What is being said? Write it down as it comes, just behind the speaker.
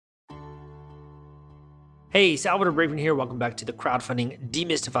Hey, Salvador Briggman here. Welcome back to the Crowdfunding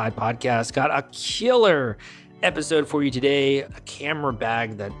Demystified podcast. Got a killer episode for you today. A camera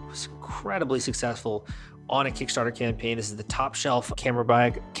bag that was incredibly successful on a Kickstarter campaign. This is the Top Shelf Camera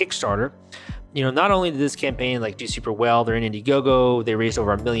Bag Kickstarter. You know, not only did this campaign do super well, they're in Indiegogo, they raised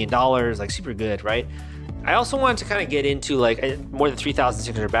over $1 million, super good, right? I also wanted to kind of get into more than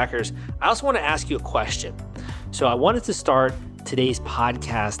 3,600 backers. I also want to ask you a question. So I wanted to start today's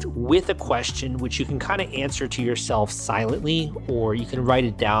podcast with a question which you can kind of answer to yourself silently, or you can write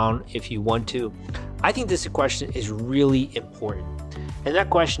it down if you want to. I think this question is really important. And that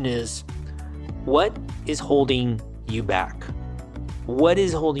question is, what is holding you back? What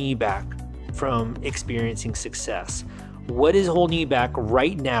is holding you back from experiencing success? What is holding you back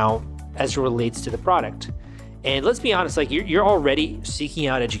right now as it relates to the product? And let's be honest, you're already seeking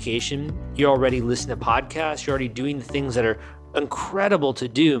out education. You're already listening to podcasts. You're already doing the things that are incredible to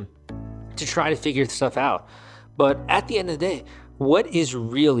do to try to figure stuff out. But at the end of the day, what is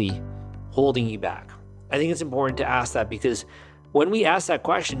really holding you back? I think it's important to ask that, because when we ask that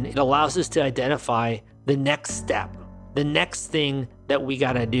question, it allows us to identify the next step, the next thing that we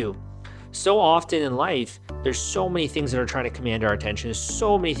got to do. So often in life, there's so many things that are trying to command our attention. There's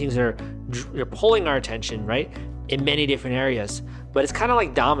so many things that are pulling our attention, right? In many different areas. But it's kind of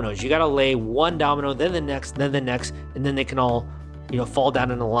like dominoes. You got to lay one domino, then the next, and then they can all, fall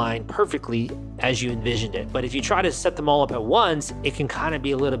down in a line perfectly as you envisioned it. But if you try to set them all up at once, it can kind of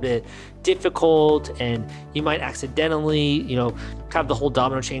be a little bit difficult, and you might accidentally, have the whole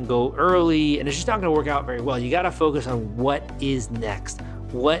domino chain go early, and it's just not going to work out very well. You got to focus on what is next.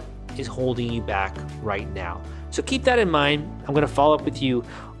 What is holding you back right now? So keep that in mind. I'm going to follow up with you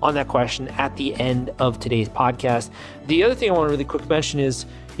on that question at the end of today's podcast. The other thing I want to really quick mention is,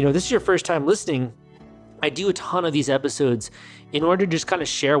 this is your first time listening. I do a ton of these episodes in order to just kind of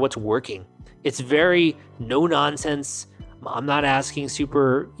share what's working. It's very no nonsense. I'm not asking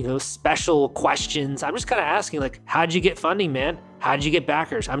super, special questions. I'm just kind of asking how'd you get funding, man? How'd you get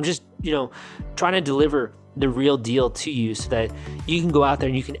backers? I'm just, trying to deliver the real deal to you so that you can go out there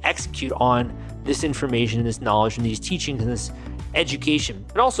and you can execute on this information and this knowledge and these teachings and this education.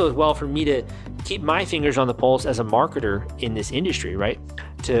 And also as well for me to keep my fingers on the pulse as a marketer in this industry, right?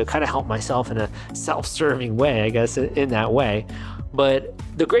 To kind of help myself in a self-serving way, I guess, in that way. But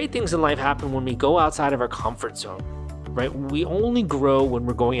the great things in life happen when we go outside of our comfort zone, right? We only grow when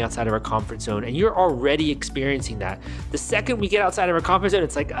we're going outside of our comfort zone, and you're already experiencing that. The second we get outside of our comfort zone,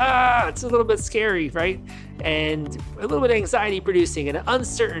 it's it's a little bit scary, right? And a little bit anxiety producing and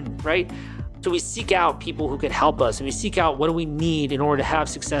uncertain, right? So we seek out people who can help us, and we seek out what do we need in order to have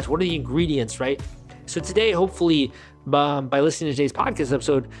success? What are the ingredients, right? So today, hopefully, by listening to today's podcast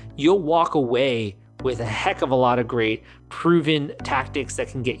episode, you'll walk away with a heck of a lot of great proven tactics that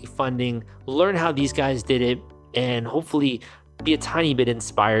can get you funding, learn how these guys did it, and hopefully be a tiny bit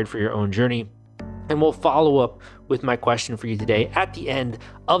inspired for your own journey. And we'll follow up with my question for you today at the end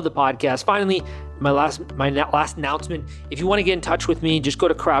of the podcast. Finally, my last announcement. If you want to get in touch with me, just go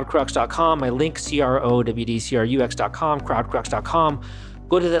to crowdcrux.com. My link, crowdcrux.com, crowdcrux.com.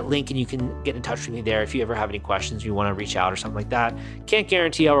 Go to that link and you can get in touch with me there if you ever have any questions or you want to reach out or something like that. Can't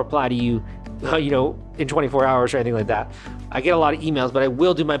guarantee I'll reply to you, in 24 hours or anything like that. I get a lot of emails, but I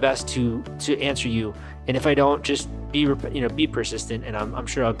will do my best to answer you. And if I don't, just be persistent, and I'm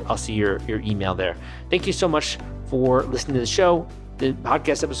sure I'll see your email there. Thank you so much for listening to the show. The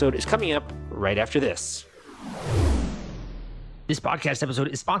podcast episode is coming up right after this. This podcast episode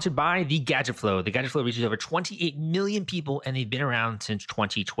is sponsored by The Gadget Flow. The Gadget Flow reaches over 28 million people, and they've been around since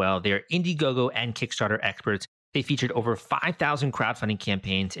 2012. They are Indiegogo and Kickstarter experts. They featured over 5,000 crowdfunding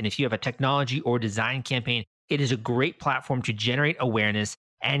campaigns, and if you have a technology or design campaign, it is a great platform to generate awareness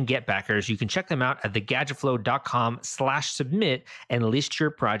and get backers. You can check them out at thegadgetflow.com/submit and list your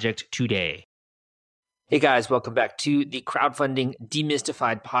project today. Hey guys, welcome back to the Crowdfunding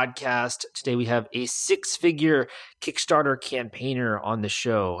Demystified podcast. Today we have a 6-figure Kickstarter campaigner on the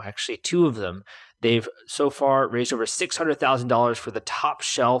show. Actually, 2 of them. They've so far raised over $600,000 for the Top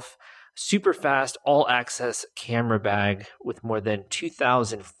Shelf super fast all access camera bag with more than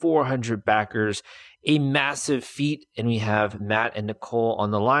 2,400 backers. A massive feat. And we have Matt and Nicole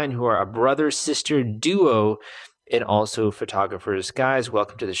on the line, who are a brother-sister duo and also photographers. Guys,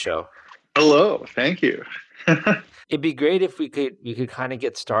 welcome to the show. Hello, thank you. It'd be great if we could kind of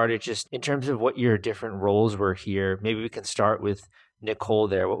get started just in terms of what your different roles were here. Maybe we can start with Nicole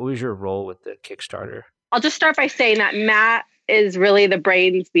there. What was your role with the Kickstarter? I'll just start by saying that Matt is really the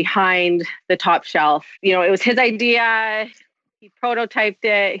brains behind the Top Shelf. You know, it was his idea. He prototyped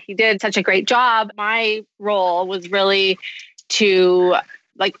it. He did such a great job. My role was really to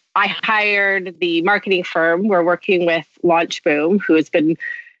Like I hired the marketing firm. We're working with Launch Boom, who has been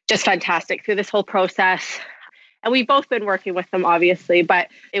just fantastic through this whole process. And we've both been working with them, obviously, but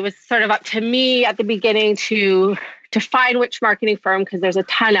it was sort of up to me at the beginning to find which marketing firm, because there's a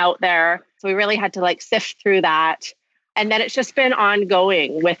ton out there. So we really had to like sift through that. And then it's just been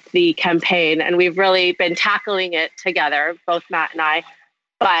ongoing with the campaign, and we've really been tackling it together, both Matt and I.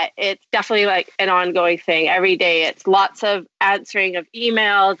 But it's definitely like an ongoing thing. Every day it's lots of answering of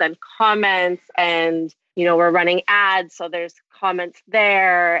emails and comments, and we're running ads, so there's comments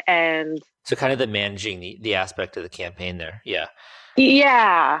there. And so kind of the managing the aspect of the campaign there. Yeah.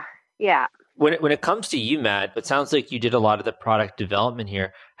 When it comes to you, Matt, it sounds like you did a lot of the product development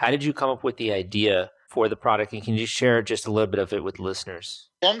here. How did you come up with the idea for the product? And can you share just a little bit of it with listeners?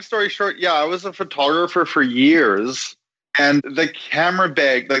 Long story short, I was a photographer for years. And the camera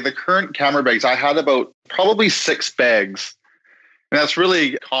bag, like the current camera bags, I had about probably 6 bags. And that's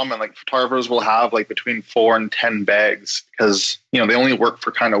really common. Like photographers will have like between 4 and 10 bags because, they only work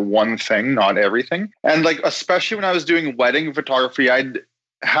for kind of one thing, not everything. And like, especially when I was doing wedding photography, I'd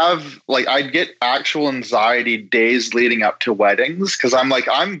get actual anxiety days leading up to weddings because I'm like,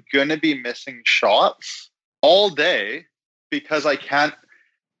 I'm going to be missing shots all day because I can't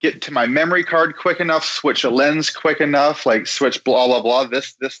get to my memory card quick enough, switch a lens quick enough, like switch blah, blah, blah,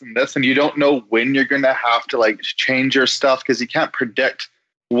 this, and this. And you don't know when you're going to have to like change your stuff because you can't predict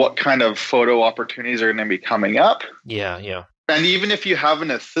what kind of photo opportunities are going to be coming up. Yeah. And even if you have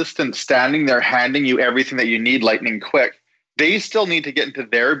an assistant standing there handing you everything that you need lightning quick, they still need to get into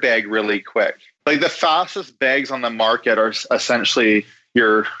their bag really quick. Like the fastest bags on the market are essentially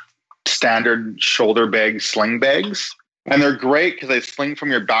your standard shoulder bag sling bags. And they're great because they sling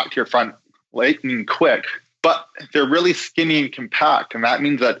from your back to your front lightning quick, but they're really skinny and compact. And that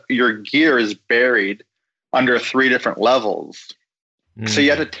means that your gear is buried under 3 different levels. So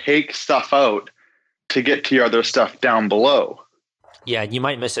you have to take stuff out to get to your other stuff down below. Yeah, and you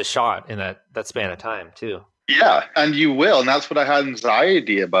might miss a shot in that span of time too. Yeah, and you will. And that's what I had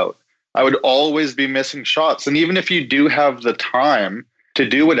anxiety about. I would always be missing shots. And even if you do have the time to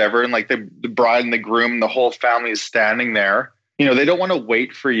do whatever, and like the bride and the groom, the whole family is standing there, they don't want to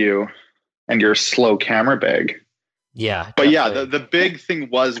wait for you and your slow camera bag. Yeah. But definitely. the big thing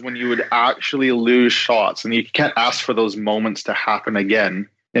was when you would actually lose shots, and you can't ask for those moments to happen again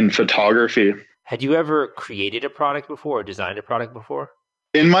in photography. Had you ever created a product before or designed a product before?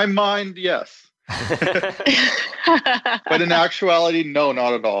 In my mind, yes. But in actuality, no,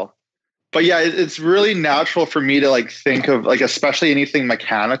 not at all. But yeah, it's really natural for me to like think of like, especially anything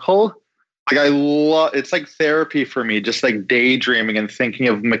mechanical. Like it's like therapy for me, just like daydreaming and thinking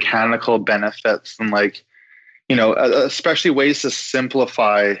of mechanical benefits and like, especially ways to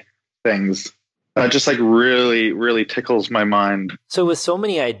simplify things. That just like really, really tickles my mind. So with so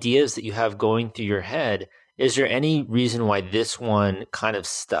many ideas that you have going through your head, is there any reason why this one kind of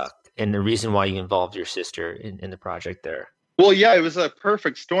stuck and the reason why you involved your sister in the project there? Well, yeah, it was a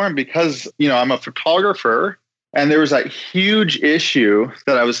perfect storm because, I'm a photographer and there was that huge issue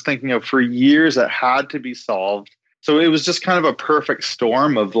that I was thinking of for years that had to be solved. So it was just kind of a perfect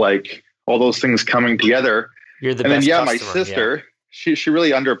storm of like all those things coming together. You're the and best then, customer, my sister, she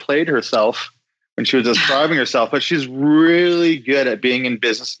really underplayed herself when she was describing herself, but she's really good at being in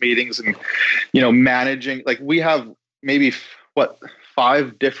business meetings and, managing. Like we have maybe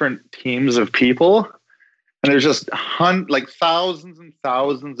 5 different teams of people. And there's just thousands and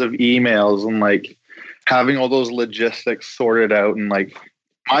thousands of emails and like having all those logistics sorted out. And like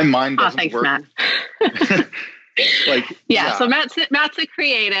my mind doesn't work. Matt. So Matt's a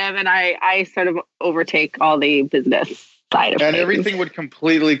creative and I sort of overtake all the business side of things. And everything would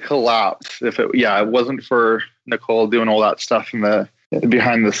completely collapse if it wasn't for Nicole doing all that stuff in the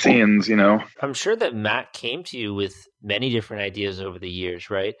behind the scenes, I'm sure that Matt came to you with many different ideas over the years,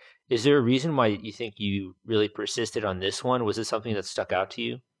 right? Is there a reason why you think you really persisted on this one? Was it something that stuck out to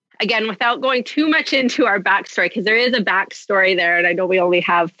you? Again, without going too much into our backstory, because there is a backstory there, and I know we only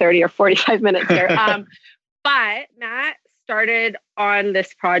have 30 or 45 minutes here. But Matt started on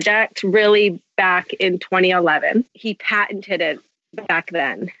this project really back in 2011. He patented it back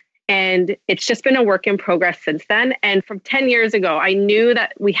then. And it's just been a work in progress since then. And from 10 years ago, I knew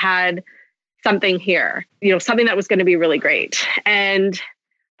that we had something here, something that was going to be really great. And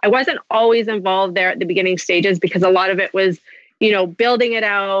I wasn't always involved there at the beginning stages because a lot of it was, building it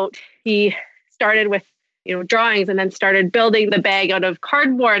out. He started with, drawings and then started building the bag out of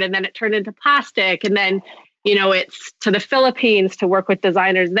cardboard, and then it turned into plastic. And then, it's to the Philippines to work with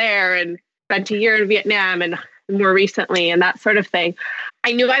designers there, and spent a year in Vietnam and more recently and that sort of thing.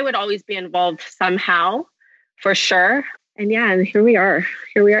 I knew I would always be involved somehow, for sure. and here we are.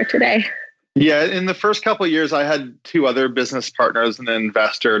 Here we are today. Yeah, in the first couple of years, I had two other business partners and an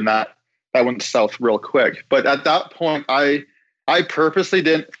investor, and that went south real quick. But at that point, I purposely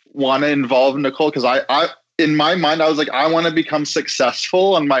didn't want to involve Nicole because I in my mind, I was like, I want to become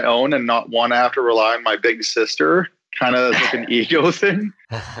successful on my own and not want to have to rely on my big sister, kind of like an ego thing.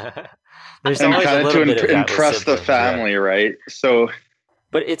 There's and always kind a of little to bit of that impress with the siblings, family, yeah. right? So,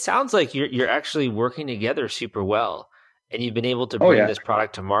 But it sounds like you're actually working together super well, and you've been able to oh bring yeah, this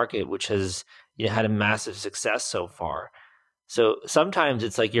product to market, which has had a massive success so far. So sometimes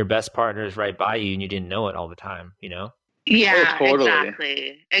it's like your best partner is right by you, and you didn't know it all the time. Yeah, oh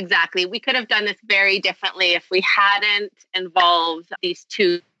totally, exactly. We could have done this very differently if we hadn't involved these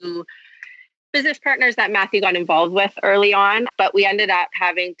two business partners that Matthew got involved with early on, but we ended up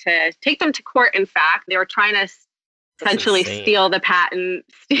having to take them to court. In fact, they were trying to essentially steal the patent,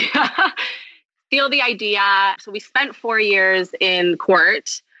 steal the idea. So we spent 4 years in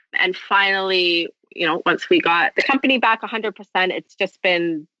court, and finally, once we got the company back 100%, it's just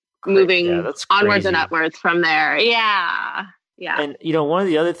been moving onwards and upwards from there. Yeah. And one of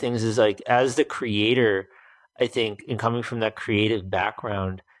the other things is, like, as the creator, I think, and coming from that creative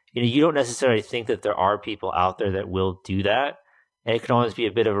background, you don't necessarily think that there are people out there that will do that. And it can always be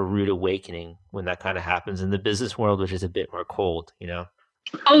a bit of a rude awakening when that kind of happens in the business world, which is a bit more cold,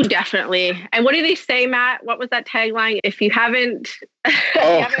 Oh, definitely. And what do they say, Matt? What was that tagline? If you haven't, you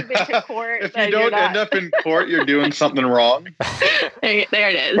haven't been to court, if you don't end up in court, you're doing something wrong. There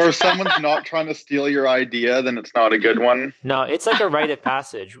it is. Or if someone's not trying to steal your idea, then it's not a good one. No, it's like a rite of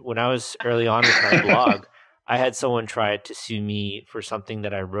passage. When I was early on with my blog, I had someone try to sue me for something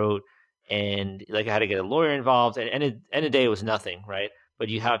that I wrote, and like I had to get a lawyer involved, and end of the day, it was nothing, right? But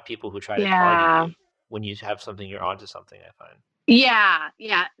you have people who try to target you when you have something, you're onto something, I find. Yeah,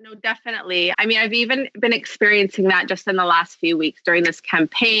 no, definitely. I mean, I've even been experiencing that just in the last few weeks during this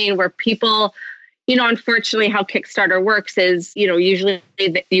campaign where people, unfortunately how Kickstarter works is, usually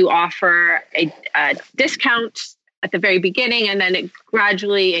that you offer a discount at the very beginning, and then it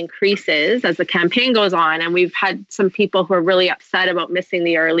gradually increases as the campaign goes on. And we've had some people who are really upset about missing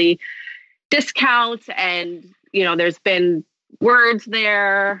the early discounts, and, there's been words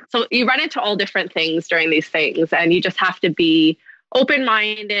there. So you run into all different things during these things, and you just have to be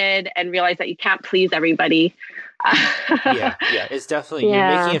open-minded and realize that you can't please everybody. Yeah. It's definitely, you're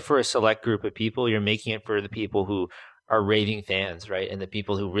making it for a select group of people. You're making it for the people who are raving fans, right? And the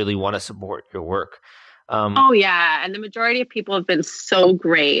people who really want to support your work. Oh yeah. And the majority of people have been so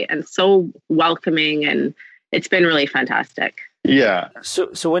great and so welcoming, and it's been really fantastic. Yeah.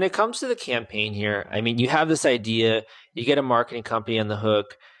 So when it comes to the campaign here, I mean, you have this idea, you get a marketing company on the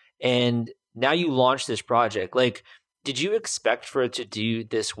hook, and now you launch this project. Like, did you expect for it to do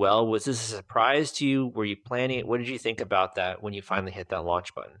this well? Was this a surprise to you? Were you planning it? What did you think about that when you finally hit that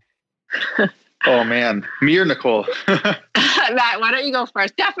launch button? Oh man, me or Nicole? Matt, why don't you go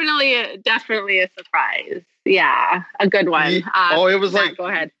first? Definitely a surprise. Yeah, a good one. It was Matt, like, go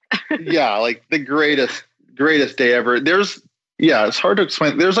ahead. Yeah, like the greatest day ever. It's hard to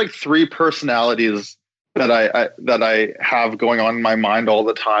explain. There's like three personalities that I have going on in my mind all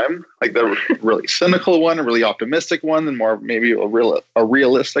the time. Like the really cynical one, a really optimistic one, and more maybe a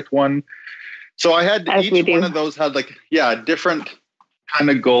realistic one. So I had each one of those had a different kind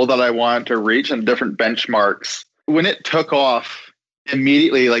of goal that I wanted to reach and different benchmarks. When it took off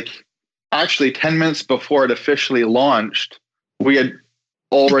immediately, actually 10 minutes before it officially launched, we had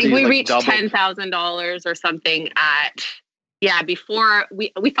already reached $10,000 or something before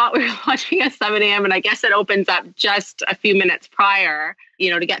we thought we were launching at 7 a.m. and I guess it opens up just a few minutes prior,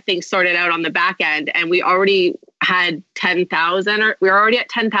 to get things sorted out on the back end. And we already had 10,000, or we were already at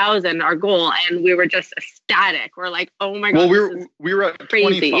 10,000, our goal, and we were just ecstatic. We're like, oh my God. Well, we were at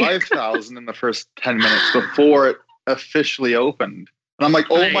 25,000 in the first 10 minutes before it officially opened. And I'm like,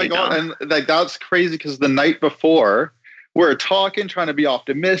 oh my God. And that's crazy because the night before we're talking, trying to be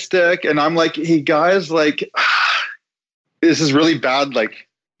optimistic. And I'm like, hey guys, this is really bad,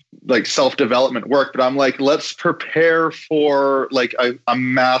 self-development work, but I'm like, let's prepare for a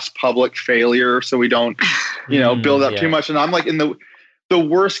mass public failure so we don't, build up too much. And I'm like, in the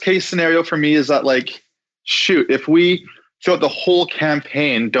worst case scenario for me is that shoot, if we throughout the whole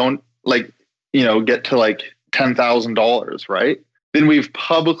campaign don't get to $10,000, right? Then we've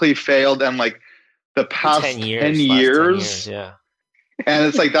publicly failed, and the past 10 years. Yeah. And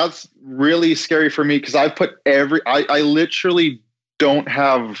it's that's really scary for me because I put I literally don't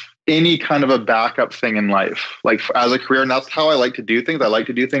have any kind of a backup thing in life, as a career. And that's how I like to do things. I like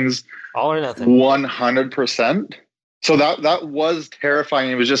to do things all or nothing, 100%. So that was terrifying.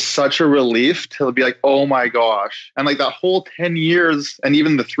 It was just such a relief to be like, oh my gosh. And like that whole 10 years and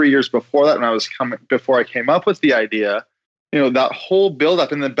even the 3 years before that, before I came up with the idea, that whole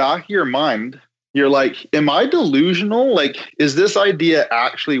buildup in the back of your mind, you're like, am I delusional? Like, is this idea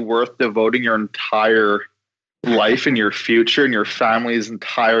actually worth devoting your entire life and your future and your family's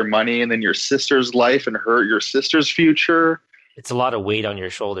entire money and then your sister's life and your sister's future? It's a lot of weight on your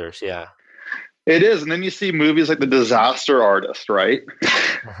shoulders. Yeah. It is. And then you see movies like The Disaster Artist, right?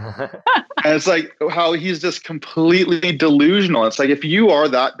 And it's like how he's just completely delusional. It's like, if you are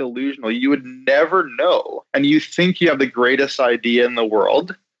that delusional, you would never know. And you think you have the greatest idea in the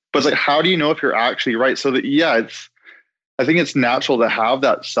world. But it's like, how do you know if you're actually right? So that, I think it's natural to have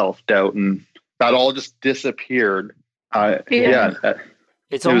that self-doubt, and that all just disappeared.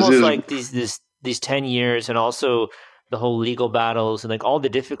 It's almost like these 10 years and also the whole legal battles and like all the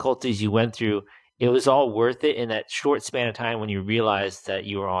difficulties you went through, it was all worth it in that short span of time when you realized that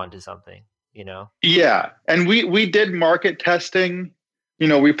you were onto something, Yeah. And we did market testing,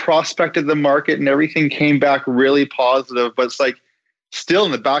 we prospected the market and everything came back really positive, but it's like, still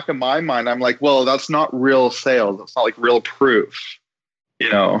in the back of my mind, I'm like, well, that's not real sales. It's not like real proof,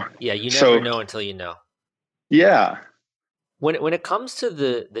 Yeah, you never know until you know. Yeah. When it comes to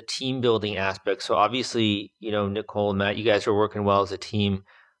the team building aspect, so obviously, Nicole and Matt, you guys are working well as a team.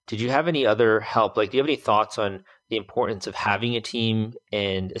 Did you have any other help? Like, do you have any thoughts on the importance of having a team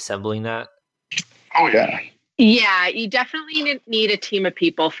and assembling that? Oh, yeah. Yeah, you definitely need a team of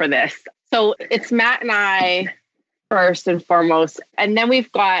people for this. So it's Matt and I first and foremost. And then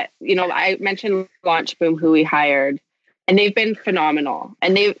we've got, I mentioned Launch Boom, who we hired, and they've been phenomenal.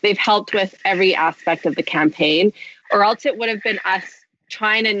 And they've helped with every aspect of the campaign, or else it would have been us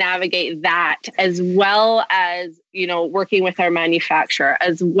trying to navigate that, as well as, working with our manufacturer,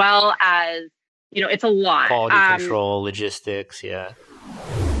 as well as, it's a lot. Quality control, logistics, yeah.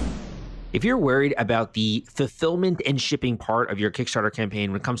 If you're worried about the fulfillment and shipping part of your Kickstarter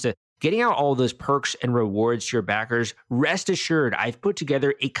campaign when it comes to getting out all those perks and rewards to your backers, rest assured, I've put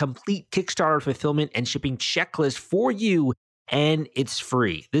together a complete Kickstarter fulfillment and shipping checklist for you, and it's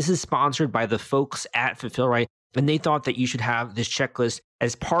free. This is sponsored by the folks at Fulfillrite, and they thought that you should have this checklist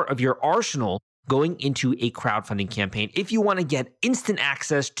as part of your arsenal going into a crowdfunding campaign. If you want to get instant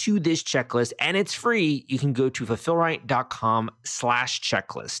access to this checklist and it's free, you can go to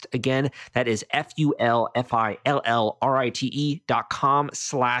fulfillrite.com/checklist. Again, that is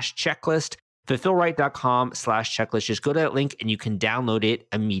fulfillrite.com/checklist. Fulfillrite.com/checklist. Just go to that link and you can download it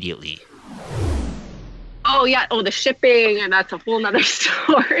immediately. Oh, yeah. Oh, the shipping. And that's a whole nother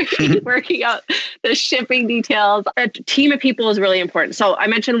story. Working out the shipping details. A team of people is really important. So I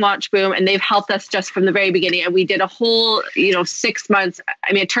mentioned Launch Boom, and they've helped us just from the very beginning. And we did a whole, 6 months.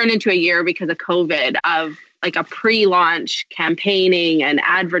 I mean, it turned into a year because of COVID, of like a pre-launch campaigning and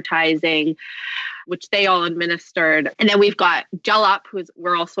advertising, which they all administered. And then we've got Gel Up, who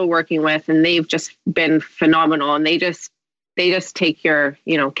we're also working with, and they've just been phenomenal. And they just take your,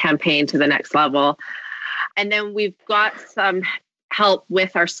 campaign to the next level. And then we've got some help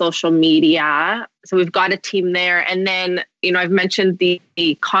with our social media. So we've got a team there. And then, I've mentioned the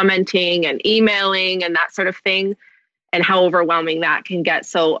commenting and emailing and that sort of thing, and how overwhelming that can get.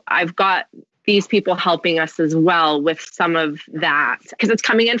 So I've got these people helping us as well with some of that, because it's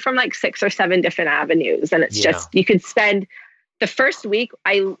coming in from like 6 or 7 different avenues. And it's just, you could spend the first week,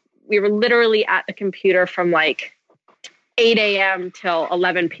 we were literally at the computer from like 8 a.m. till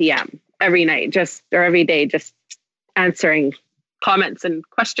 11 p.m. every night, or every day, just answering comments and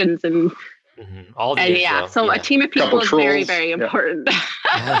questions and all the info. So a team of people is very, very important.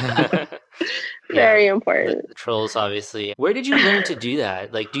 Very important. The trolls, obviously. Where did you learn to do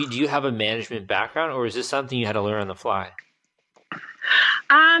that? Like, do you have a management background, or is this something you had to learn on the fly?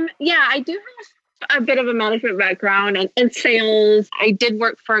 Yeah, I do have a bit of a management background and sales. I did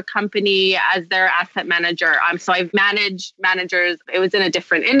work for a company as their asset manager. So I've managed managers. It was in a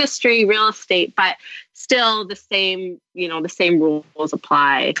different industry, real estate, but still the same, the same rules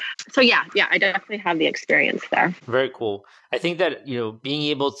apply. So yeah, I definitely have the experience there. Very cool. I think that, being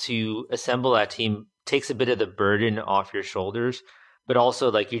able to assemble that team takes a bit of the burden off your shoulders, but also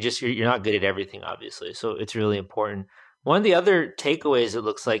like you're not good at everything, obviously. So it's really important. One of the other takeaways, it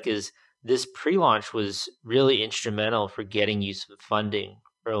looks like, is this pre-launch was really instrumental for getting you some funding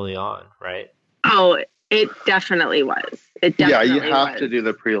early on, right? Oh, it definitely was. You have to do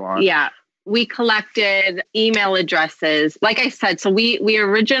the pre-launch. Yeah. We collected email addresses. Like I said, so we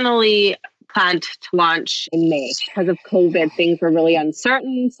originally planned to launch in May. Because of COVID, things were really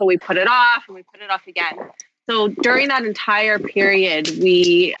uncertain. So we put it off and we put it off again. So during that entire period,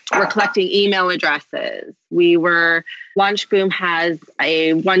 we were collecting email addresses. Launch Boom has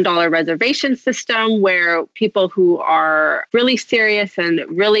a $1 reservation system where people who are really serious and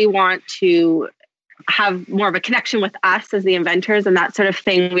really want to have more of a connection with us as the inventors and that sort of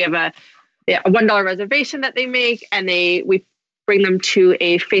thing, we have a $1 reservation that they make, and we bring them to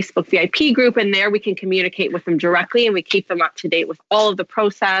a Facebook VIP group, and there we can communicate with them directly, and we keep them up to date with all of the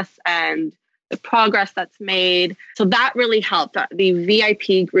process and the progress that's made. So that really helped. The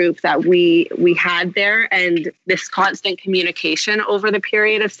VIP group that we had there and this constant communication over the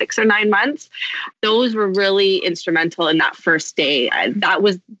period of 6 or 9 months, those were really instrumental in that first day. That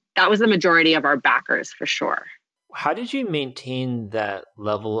was the majority of our backers for sure. How did you maintain that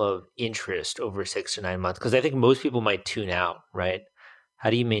level of interest over 6 to 9 months? Because I think most people might tune out, right? How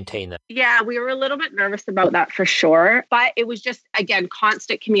do you maintain that? Yeah, we were a little bit nervous about that for sure. But it was just, again,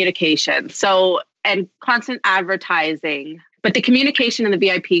 constant communication. And constant advertising. But the communication in the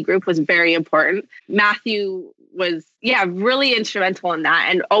VIP group was very important. Matthew was, really instrumental in that,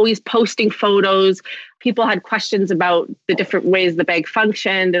 and always posting photos. People had questions about the different ways the bag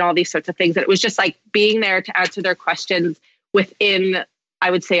functioned and all these sorts of things. And it was just like being there to answer their questions within,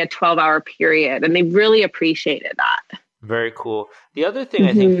 I would say, a 12-hour period. And they really appreciated that. Very cool. The other thing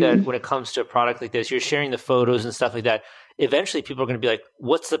I think that when it comes to a product like this, you're sharing the photos and stuff like that. Eventually people are going to be like,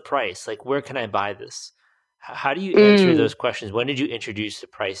 what's the price? Like, where can I buy this? How do you answer those questions? When did you introduce the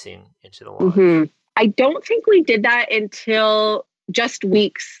pricing into the launch? I don't think we did that until just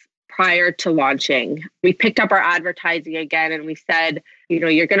weeks prior to launching. We picked up our advertising again and we said,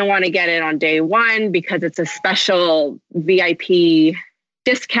 you're going to want to get it on day one because it's a special VIP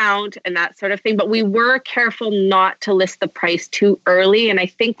discount and that sort of thing. But we were careful not to list the price too early. And I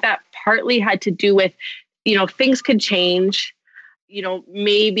think that partly had to do with, things could change.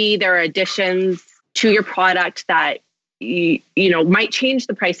 Maybe there are additions to your product that, might change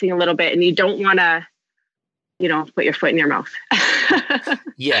the pricing a little bit, and you don't want to, put your foot in your mouth.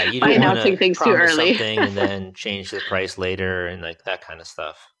 Yeah, you don't want to things too early something and then change the price later and like that kind of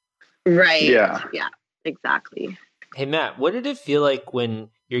stuff. Right. Yeah, exactly. Hey, Matt, what did it feel like when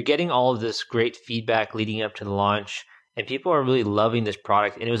you're getting all of this great feedback leading up to the launch and people are really loving this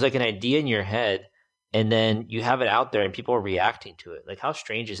product and it was like an idea in your head and then you have it out there and people are reacting to it? Like, how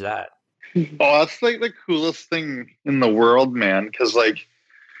strange is that? Oh, that's like the coolest thing in the world, man. Because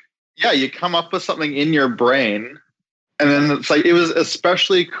you come up with something in your brain and then it's like, it was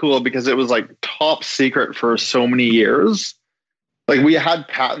especially cool because it was like top secret for so many years. Like we had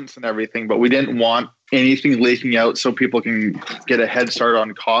patents and everything, but we didn't want anything leaking out so people can get a head start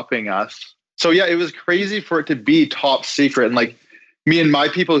on copying us. So yeah, it was crazy for it to be top secret. And like me and my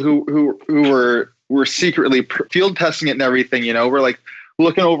people who were secretly field testing it and everything, we're like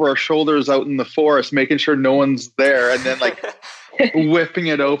looking over our shoulders out in the forest, making sure no one's there. And then like whipping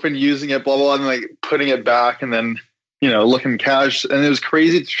it open, using it, blah, blah, blah, and like putting it back and then, looking cash. And it was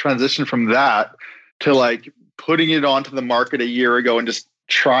crazy to transition from that to like putting it onto the market a year ago and just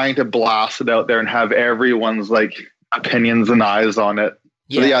trying to blast it out there and have everyone's like opinions and eyes on it.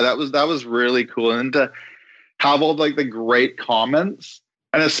 So yeah, that was really cool. And to have all like the great comments,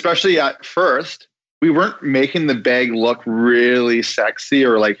 and especially at first, we weren't making the bag look really sexy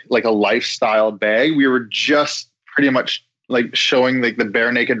or like a lifestyle bag. We were just pretty much like showing like the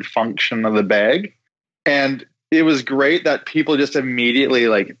bare naked function of the bag. And it was great that people just immediately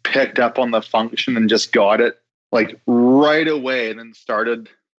like picked up on the function and just got it like right away and then started,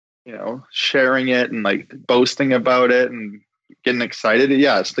 sharing it and like boasting about it and getting excited.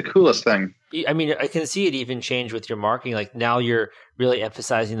 Yeah, it's the coolest thing. I mean, I can see it even change with your marketing. Like now you're really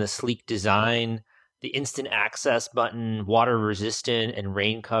emphasizing the sleek design, the instant access button, water resistant and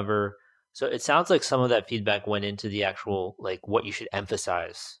rain cover. So it sounds like some of that feedback went into the actual, like what you should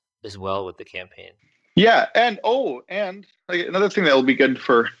emphasize as well with the campaign. Yeah. And like another thing that will be good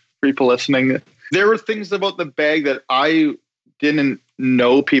for people listening, there were things about the bag that I didn't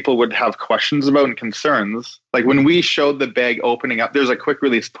know people would have questions about and concerns. Like when we showed the bag opening up, there's a quick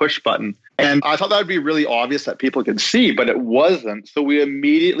release push button. And I thought that would be really obvious that people could see, but it wasn't. So we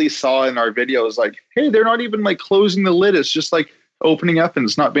immediately saw in our videos like, hey, they're not even like closing the lid. It's just like opening up and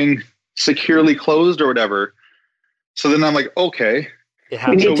it's not being securely closed or whatever. So then I'm like, okay.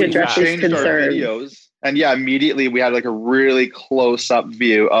 We need to address these changed our videos. And yeah, immediately we had like a really close up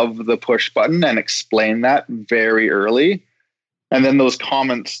view of the push button and explained that very early. And then those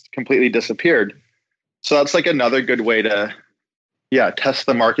comments completely disappeared. So that's like another good way to, test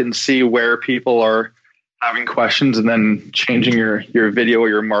the market and see where people are having questions and then changing your video or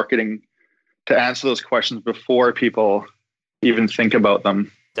your marketing to answer those questions before people even think about them.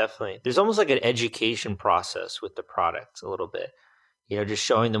 Definitely. There's almost like an education process with the product a little bit, just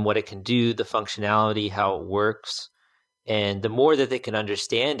showing them what it can do, the functionality, how it works. And the more that they can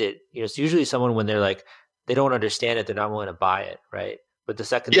understand it, it's usually someone when they're like, they don't understand it, they're not willing to buy it, right? But the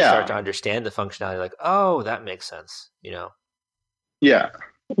second they start to understand the functionality, like, oh, that makes sense. Yeah.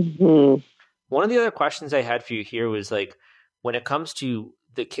 Mm-hmm. One of the other questions I had for you here was like, when it comes to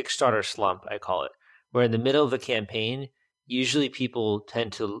the Kickstarter slump, I call it, where in the middle of the campaign, usually people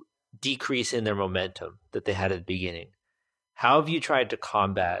tend to decrease in their momentum that they had at the beginning. How have you tried to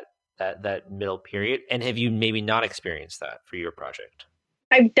combat that middle period? And have you maybe not experienced that for your project?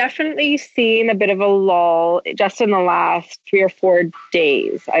 I've definitely seen a bit of a lull just in the last 3 or 4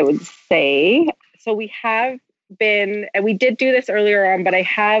 days, I would say. So we have been, and we did do this earlier on, but I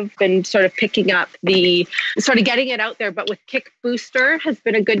have been sort of picking up sort of getting it out there. But with Kick Booster has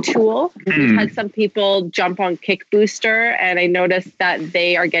been a good tool. We've had some people jump on Kick Booster, and I noticed that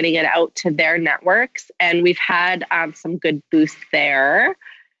they are getting it out to their networks, and we've had some good boost there.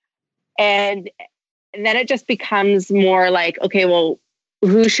 And then it just becomes more like, okay, well,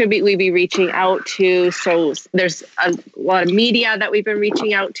 who should we be reaching out to? So there's a lot of media that we've been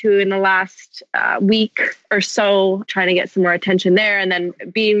reaching out to in the last week or so, trying to get some more attention there, and then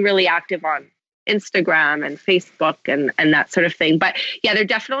being really active on Instagram and Facebook and that sort of thing. But yeah, there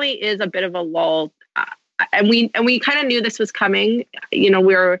definitely is a bit of a lull. And we kind of knew this was coming. We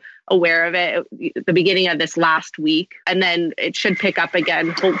were aware of it at the beginning of this last week, and then it should pick up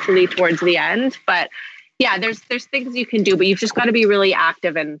again, hopefully towards the end. But yeah, there's things you can do, but you've just got to be really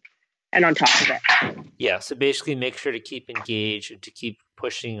active and on top of it. Yeah, so basically make sure to keep engaged and to keep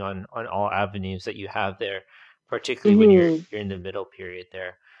pushing on all avenues that you have there, particularly when you're in the middle period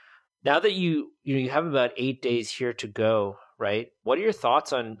there. Now that you have about 8 days here to go, right? What are your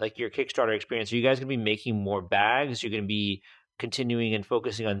thoughts on like your Kickstarter experience? Are you guys going to be making more bags? You're going to be continuing and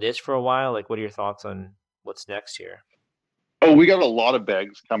focusing on this for a while? Like, what are your thoughts on what's next here? Oh, we got a lot of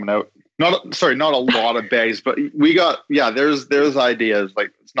bags coming out. Not a lot of bags, but we got, there's ideas.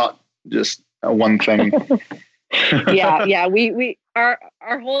 Like, it's not just one thing. Yeah. We our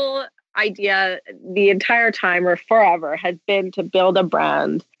whole idea the entire time or forever has been to build a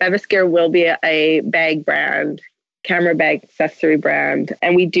brand. Beviskir will be a bag brand, camera bag accessory brand,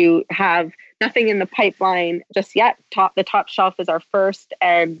 and we do have nothing in the pipeline just yet. The top shelf is our first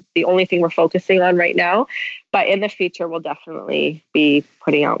and the only thing we're focusing on right now. But in the future, we'll definitely be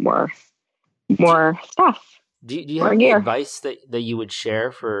putting out more stuff. Do you have any advice that you would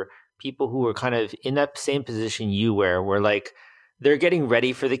share for people who are kind of in that same position you were, where like they're getting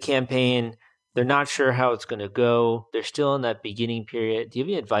ready for the campaign, they're not sure how it's going to go, they're still in that beginning period? Do you have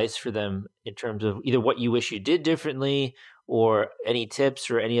any advice for them in terms of either what you wish you did differently or any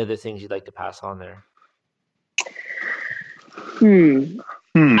tips or any other things you'd like to pass on there?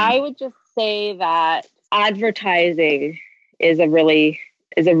 I would just say that advertising is a really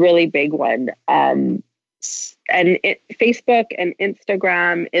big one. And Facebook and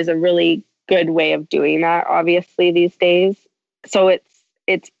Instagram is a really good way of doing that, obviously, these days. So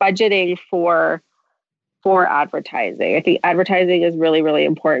it's budgeting for advertising. I think advertising is really, really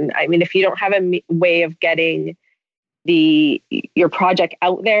important. I mean, if you don't have a way of getting your project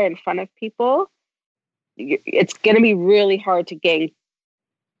out there in front of people, it's going to be really hard to gain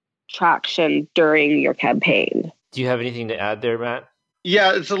traction during your campaign. Do you have anything to add there, Matt?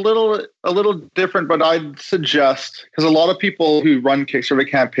 Yeah, it's a little different, but I'd suggest, because a lot of people who run Kickstarter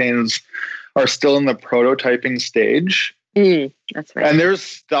campaigns are still in the prototyping stage. That's right. And there's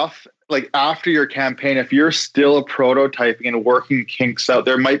stuff like after your campaign, if you're still prototyping and working kinks out,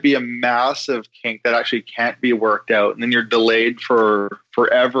 there might be a massive kink that actually can't be worked out, and then you're delayed for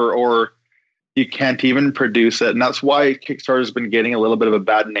forever, or you can't even produce it. And that's why Kickstarter has been getting a little bit of a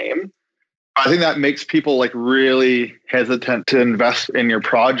bad name. I think that makes people like really hesitant to invest in your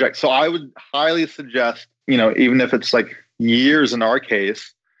project. So I would highly suggest, even if it's like years in our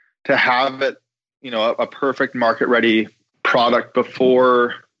case, to have it, a perfect market ready product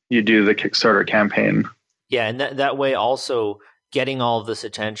before you do the Kickstarter campaign. Yeah. And that way also getting all of this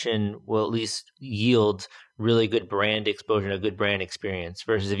attention will at least yield really good brand exposure and a good brand experience,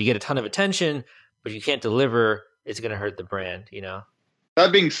 versus if you get a ton of attention, but you can't deliver, it's going to hurt the brand,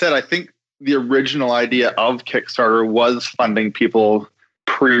 That being said, I think the original idea of Kickstarter was funding people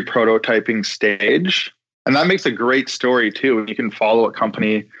pre-prototyping stage. And that makes a great story too. When you can follow a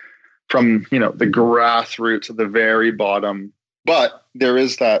company from, the grassroots at the very bottom. But there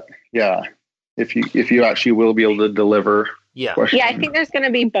is that, if you actually will be able to deliver Yeah. Yeah, I think there's going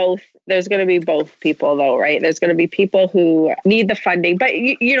to be both. There's going to be both people though, right? There's going to be people who need the funding, but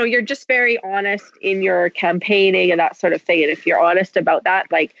you know, you're just very honest in your campaigning and that sort of thing. And if you're honest about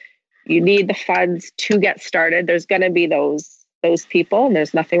that, like you need the funds to get started, there's going to be those people, and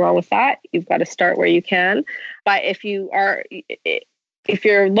there's nothing wrong with that. You've got to start where you can. But if you're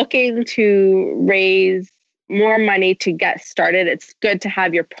looking to raise more money to get started, it's good to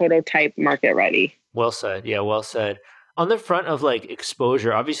have your prototype market ready. Well said. Yeah, well said. On the front of like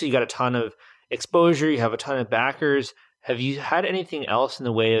exposure, obviously you got a ton of exposure, you have a ton of backers. Have you had anything else in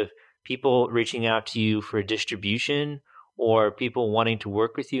the way of people reaching out to you for distribution or people wanting to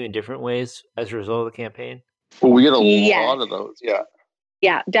work with you in different ways as a result of the campaign? Well, we get a lot of those. Yeah.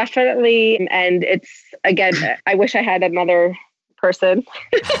 Yeah, definitely. And it's, again, I wish I had another person.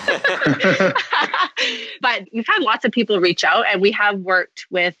 But we've had lots of people reach out, and we have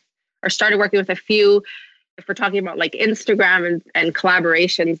started working with a few. If we're talking about like Instagram and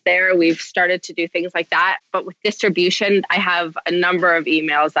collaborations there, we've started to do things like that. But with distribution, I have a number of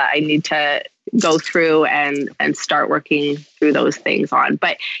emails that I need to go through and start working through those things on.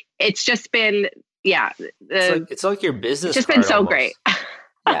 But it's just been, it's like your business. It's just been so almost. great.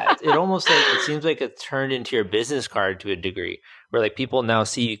 Yeah, it almost like it seems like it's turned into your business card to a degree, where like people now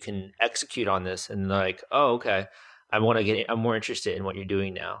see you can execute on this, and they're like, oh, okay, I'm more interested in what you're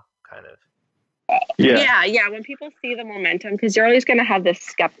doing now, kind of. Yeah. When people see the momentum, because you're always going to have this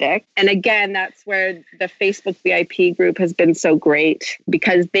skeptic. And again, that's where the Facebook VIP group has been so great,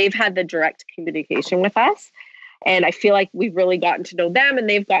 because they've had the direct communication with us. And I feel like we've really gotten to know them and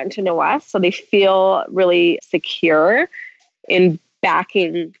they've gotten to know us. So they feel really secure in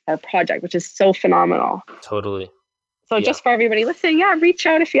backing our project, which is so phenomenal. Totally. So just for everybody listening, reach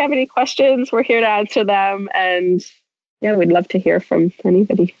out if you have any questions. We're here to answer them. And we'd love to hear from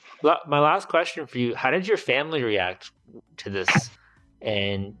anybody. My last question for you, how did your family react to this?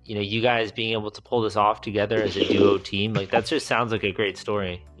 And, you guys being able to pull this off together as a duo team, like that just sounds like a great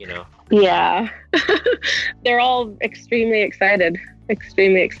story, Yeah. They're all extremely excited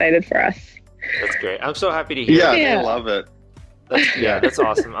for us. That's great. I'm so happy to hear. Yeah, they love it. That's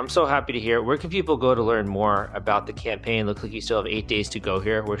awesome. I'm so happy to hear. Where can people go to learn more about the campaign? Looks like you still have 8 days to go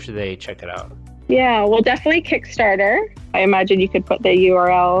here. Where should they check it out? Yeah, well, definitely Kickstarter. I imagine you could put the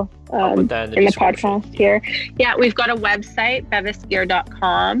URL in the podcast here. Yeah, we've got a website,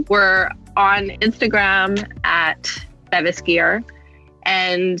 bevisgear.com. We're on Instagram at bevisgear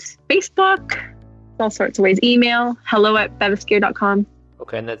and Facebook, all sorts of ways. Email, hello@bevisgear.com.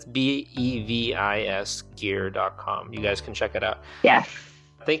 Okay, and that's BEVIS gear.com. You guys can check it out. Yes.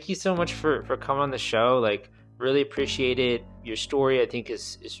 Thank you so much for coming on the show. Like, really appreciate it. Your story, I think,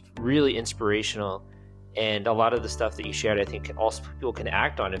 is really inspirational. And a lot of the stuff that you shared, I think also people can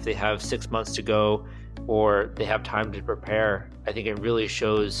act on if they have 6 months to go or they have time to prepare. I think it really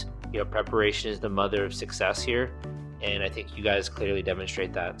shows, preparation is the mother of success here. And I think you guys clearly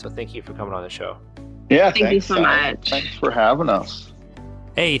demonstrate that. So thank you for coming on the show. Yeah, thank you so much. Thanks for having us.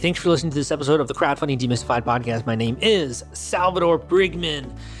 Hey, thanks for listening to this episode of the Crowdfunding Demystified podcast. My name is Salvador Briggman.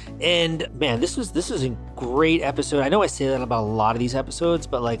 And man, this was a great episode. I know I say that about a lot of these episodes,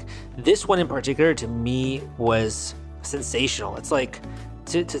 but like this one in particular to me was sensational. It's like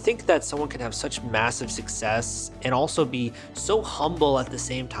to think that someone can have such massive success and also be so humble at the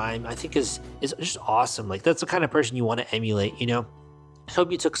same time, I think is just awesome. Like that's the kind of person you want to emulate, I hope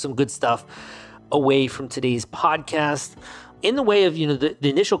you took some good stuff away from today's podcast. In the way of, the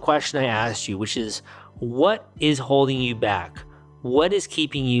initial question I asked you, which is what is holding you back? What is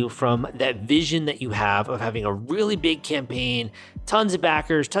keeping you from that vision that you have of having a really big campaign, tons of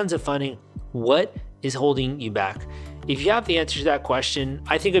backers, tons of funding? What is holding you back? If you have the answer to that question,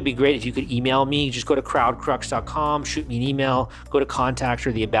 I think it'd be great if you could email me. Just go to crowdcrux.com, shoot me an email, go to contact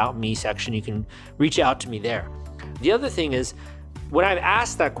or the About Me section. You can reach out to me there. The other thing is, when I've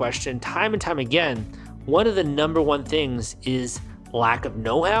asked that question time and time again, one of the number one things is lack of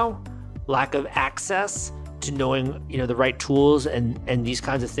know-how, lack of access to knowing, the right tools and these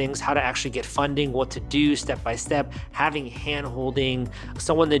kinds of things, how to actually get funding, what to do step by step, having hand-holding,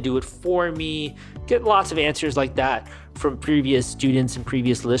 someone to do it for me, get lots of answers like that from previous students and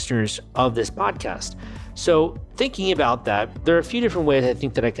previous listeners of this podcast. So thinking about that, there are a few different ways I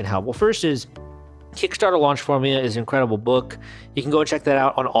think that I can help. Well, first is Kickstarter Launch Formula is an incredible book. You can go and check that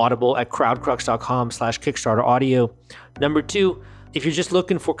out on Audible at crowdcrux.com/Kickstarter audio. Number two, if you're just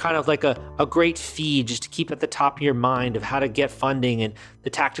looking for kind of like a great feed just to keep at the top of your mind of how to get funding and the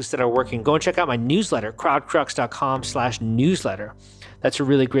tactics that are working, go and check out my newsletter, crowdcrux.com/newsletter. That's a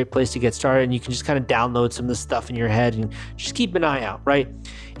really great place to get started. And you can just kind of download some of the stuff in your head and just keep an eye out, right?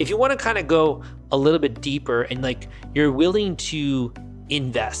 If you want to kind of go a little bit deeper and like you're willing to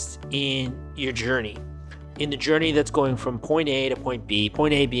invest in your journey, in the journey that's going from point A to point B,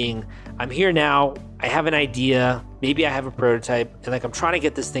 point A being, I'm here now, I have an idea, maybe I have a prototype, and like I'm trying to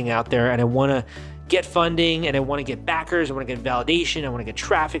get this thing out there and I want to get funding and I want to get backers, I want to get validation, I want to get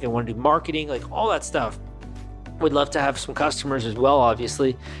traffic, I want to do marketing, like all that stuff. Would love to have some customers as well,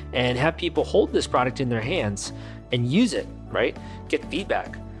 obviously, and have people hold this product in their hands and use it, right? Get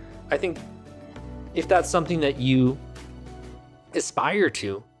feedback. I think if that's something that you aspire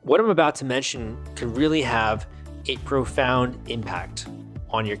to, what I'm about to mention could really have a profound impact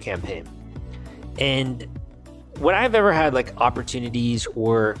on your campaign. And when I've ever had like opportunities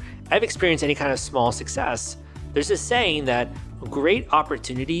or I've experienced any kind of small success, there's a saying that great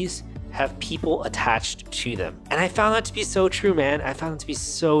opportunities have people attached to them. And I found that to be so true, man. I found it to be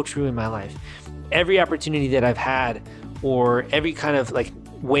so true in my life. Every opportunity that I've had or every kind of like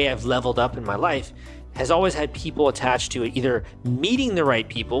way I've leveled up in my life has always had people attached to it, either meeting the right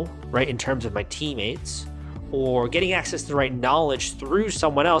people, right, in terms of my teammates, or getting access to the right knowledge through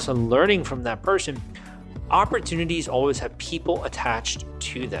someone else and learning from that person. Opportunities always have people attached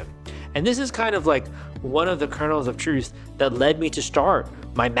to them. And this is kind of like one of the kernels of truth that led me to start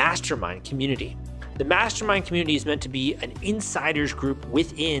my mastermind community. The mastermind community is meant to be an insiders group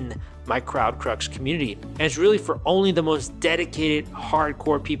within my CrowdCrux community. And it's really for only the most dedicated,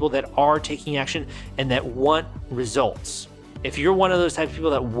 hardcore people that are taking action and that want results. If you're one of those type of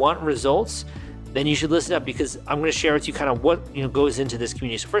people that want results, then you should listen up, because I'm going to share with you kind of what goes into this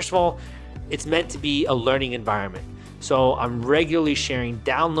community. So first of all, it's meant to be a learning environment. So I'm regularly sharing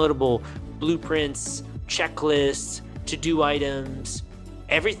downloadable blueprints, checklists, to-do items,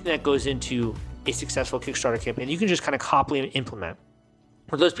 everything that goes into a successful Kickstarter campaign. You can just kind of copy and implement.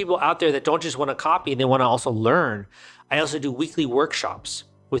 For those people out there that don't just want to copy, they want to also learn, I also do weekly workshops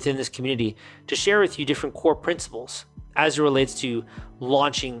within this community to share with you different core principles as it relates to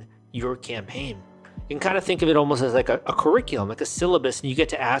launching your campaign. You can kind of think of it almost as like a curriculum, like a syllabus, and you get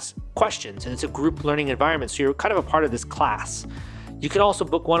to ask questions, and it's a group learning environment. So you're kind of a part of this class. You can also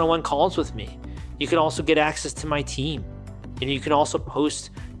book one-on-one calls with me. You can also get access to my team, and you can also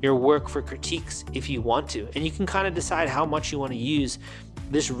post your work for critiques if you want to. And you can kind of decide how much you want to use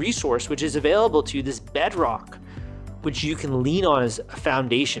this resource, which is available to you, this bedrock, which you can lean on as a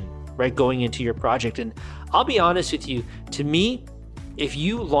foundation, right, going into your project. And I'll be honest with you, to me, if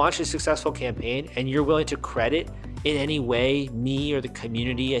you launch a successful campaign and you're willing to credit in any way me or the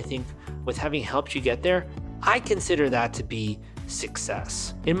community, I think, with having helped you get there, I consider that to be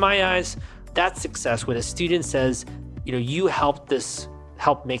success. In my eyes, that's success. When a student says, you helped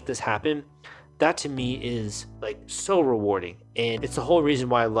make this happen, that to me is like so rewarding. And it's the whole reason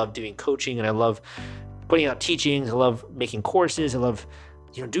why I love doing coaching, and I love putting out teachings. I love making courses. I love,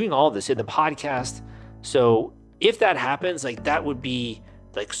 doing all this in the podcast. So if that happens, like that would be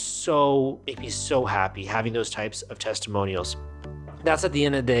like make me so happy having those types of testimonials. That's at the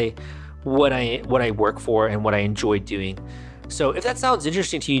end of the day what I work for and what I enjoy doing. So if that sounds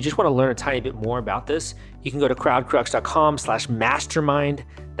interesting to you, just want to learn a tiny bit more about this, you can go to crowdcrux.com/mastermind.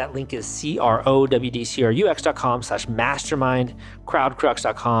 That link is crowdcrux.com/mastermind,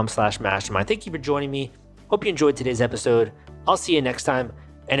 crowdcrux.com/mastermind. Thank you for joining me. Hope you enjoyed today's episode. I'll see you next time,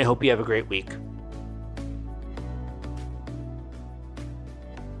 and I hope you have a great week.